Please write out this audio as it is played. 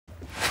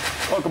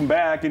Welcome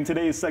back. In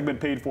today's segment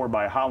paid for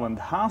by Holland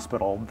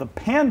Hospital, the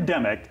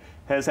pandemic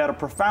has had a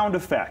profound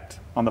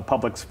effect on the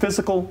public's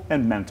physical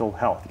and mental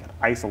health. You got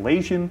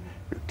isolation,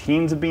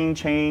 routines are being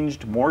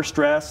changed, more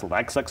stress,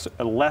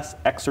 less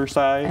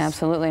exercise.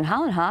 Absolutely. And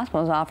Holland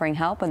Hospital is offering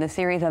help with a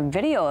series of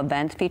video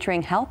events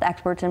featuring health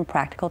experts and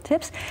practical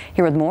tips.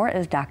 Here with more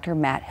is Dr.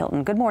 Matt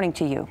Hilton. Good morning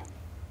to you.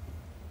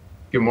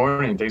 Good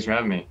morning. Thanks for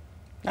having me.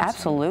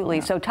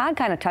 Absolutely. So Todd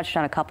kind of touched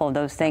on a couple of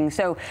those things.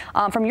 So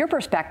from your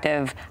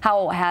perspective,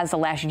 how has the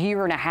last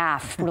year and a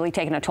half really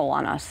taken a toll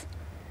on us?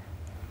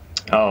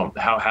 Oh,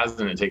 how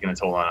hasn't it taken a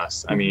toll on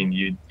us? I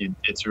mean,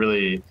 it's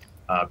really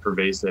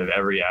pervasive.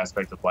 Every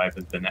aspect of life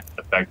has been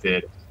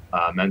affected.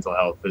 Mental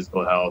health,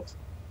 physical health,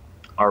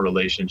 our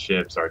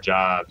relationships, our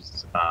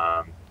jobs.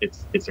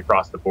 It's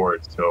across the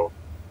board. So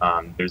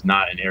there's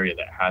not an area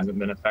that hasn't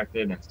been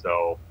affected. And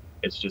so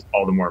it's just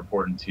all the more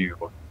important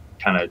to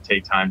kind of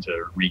take time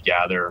to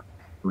regather,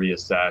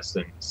 reassess,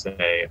 and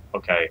say,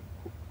 okay,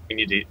 we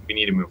need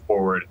to move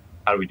forward.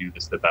 How do we do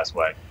this the best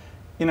way?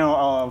 You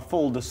know,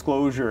 full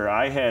disclosure,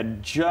 I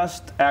had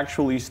just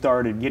actually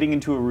started getting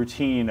into a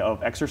routine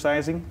of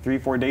exercising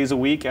 3-4 days a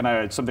week, and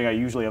it's something I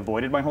usually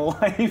avoided my whole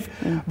life,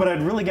 but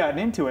I'd really gotten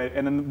into it,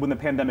 and then when the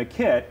pandemic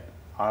hit,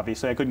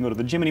 obviously I couldn't go to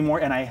the gym anymore,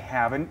 and I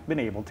haven't been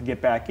able to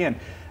get back in,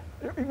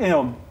 you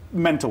know,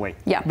 mentally,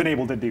 been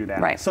able to do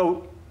that. Right.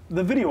 So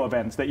the video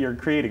events that you're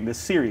creating, this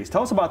series,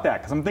 tell us about that,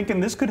 because I'm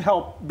thinking this could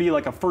help be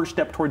like a first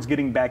step towards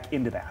getting back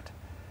into that.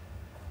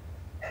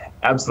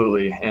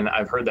 Absolutely, and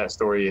I've heard that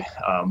story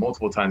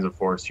multiple times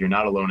before, so you're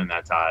not alone in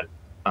that, Todd.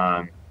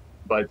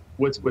 But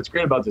what's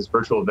great about this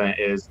virtual event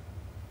is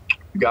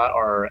we've got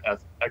our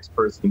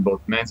experts in both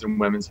men's and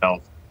women's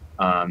health,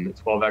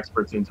 12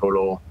 experts in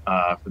total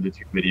for the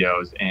 2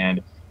 videos,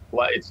 and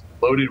it's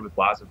loaded with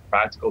lots of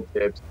practical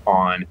tips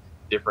on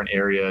different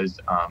areas,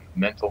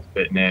 mental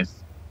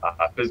fitness,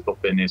 physical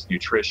fitness,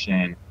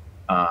 nutrition,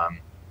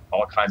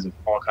 all kinds of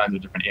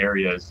different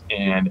areas,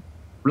 and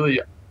really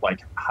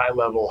like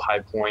high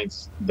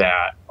points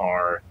that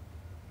are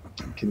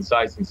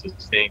concise and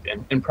succinct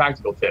and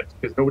practical tips,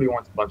 because nobody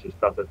wants a bunch of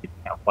stuff that they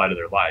can apply to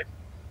their life.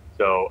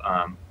 So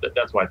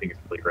that's why I think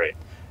it's really great.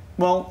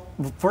 Well,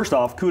 first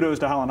off, kudos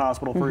to Holland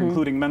Hospital for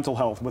including mental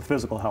health with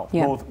physical health,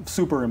 both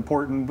super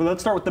important. But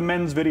let's start with the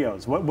men's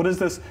videos. What does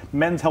this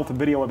men's health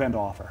video event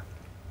offer?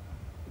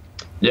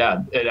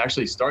 Yeah, it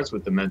actually starts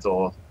with the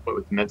mental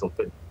fitness, which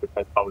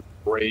I thought was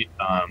great.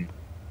 A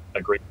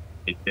great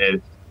thing they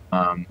did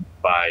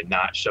by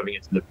not shoving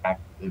it to the back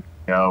of the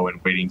video and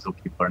waiting until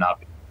people are not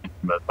paying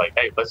attention, but like,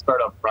 hey, let's start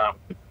up front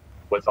with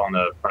what's on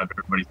the front of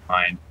everybody's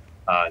mind.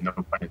 No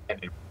pun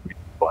intended,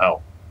 physical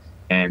health.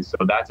 And so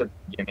that's at the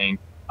beginning.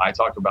 I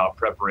talk about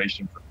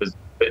preparation for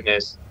physical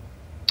fitness,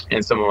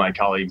 and some of my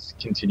colleagues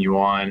continue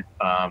on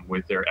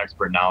with their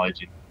expert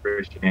knowledge in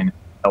nutrition,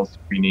 health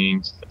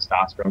screenings,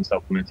 testosterone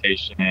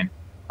supplementation,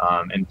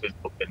 and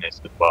physical fitness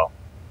as well.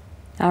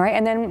 All right,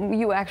 and then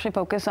you actually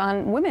focus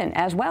on women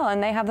as well,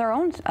 and they have their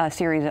own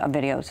series of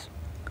videos.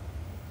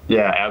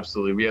 Yeah,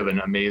 absolutely. We have an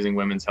amazing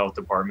women's health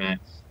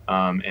department,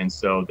 and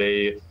so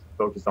they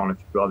focus on a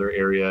few other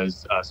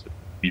areas,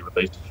 specifically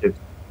relationships,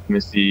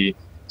 intimacy,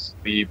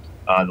 sleep,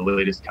 the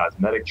latest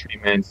cosmetic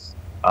treatments,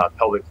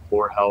 pelvic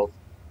floor health,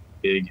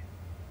 big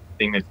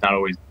thing that's not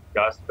always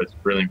discussed, but it's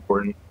really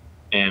important.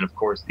 And of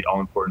course, the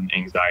all-important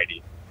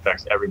anxiety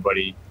affects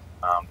everybody,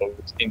 but we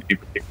seem to be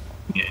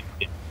particularly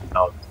in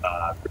health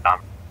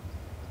predominantly.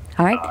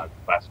 All right.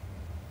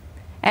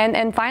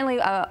 And finally,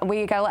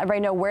 we got to let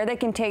everybody know where they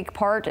can take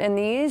part in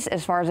these,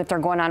 as far as if they're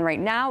going on right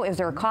now. Is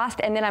there a cost?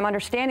 And then I'm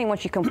understanding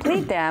once you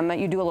complete them,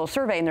 you do a little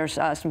survey, and there's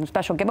some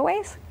special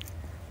giveaways?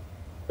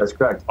 That's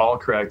correct. All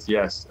correct,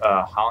 yes.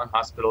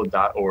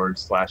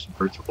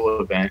 hollandhospital.org/virtual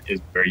event is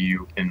where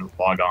you can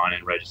log on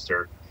and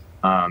register.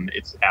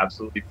 It's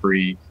absolutely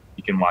free.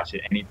 You can watch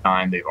it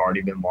anytime. They've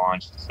already been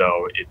launched.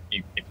 So if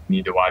you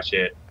need to watch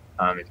it,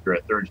 if you're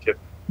a third shift,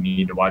 you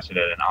need to watch it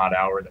at an odd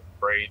hour, that's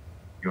great.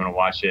 If you want to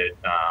watch it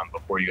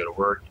before you go to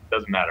work, it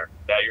doesn't matter.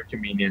 It's at your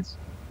convenience,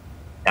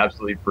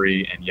 absolutely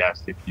free. And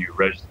yes, if you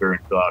register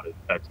and fill out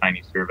a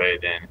tiny survey,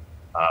 then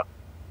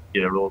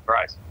get a little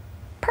prize.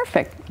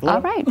 Perfect.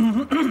 All right.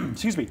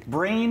 Excuse me.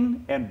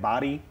 Brain and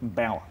body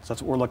balance.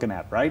 That's what we're looking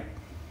at, right?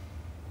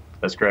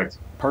 That's correct.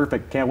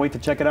 Perfect. Can't wait to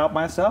check it out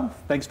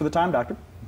myself. Thanks for the time, Doctor.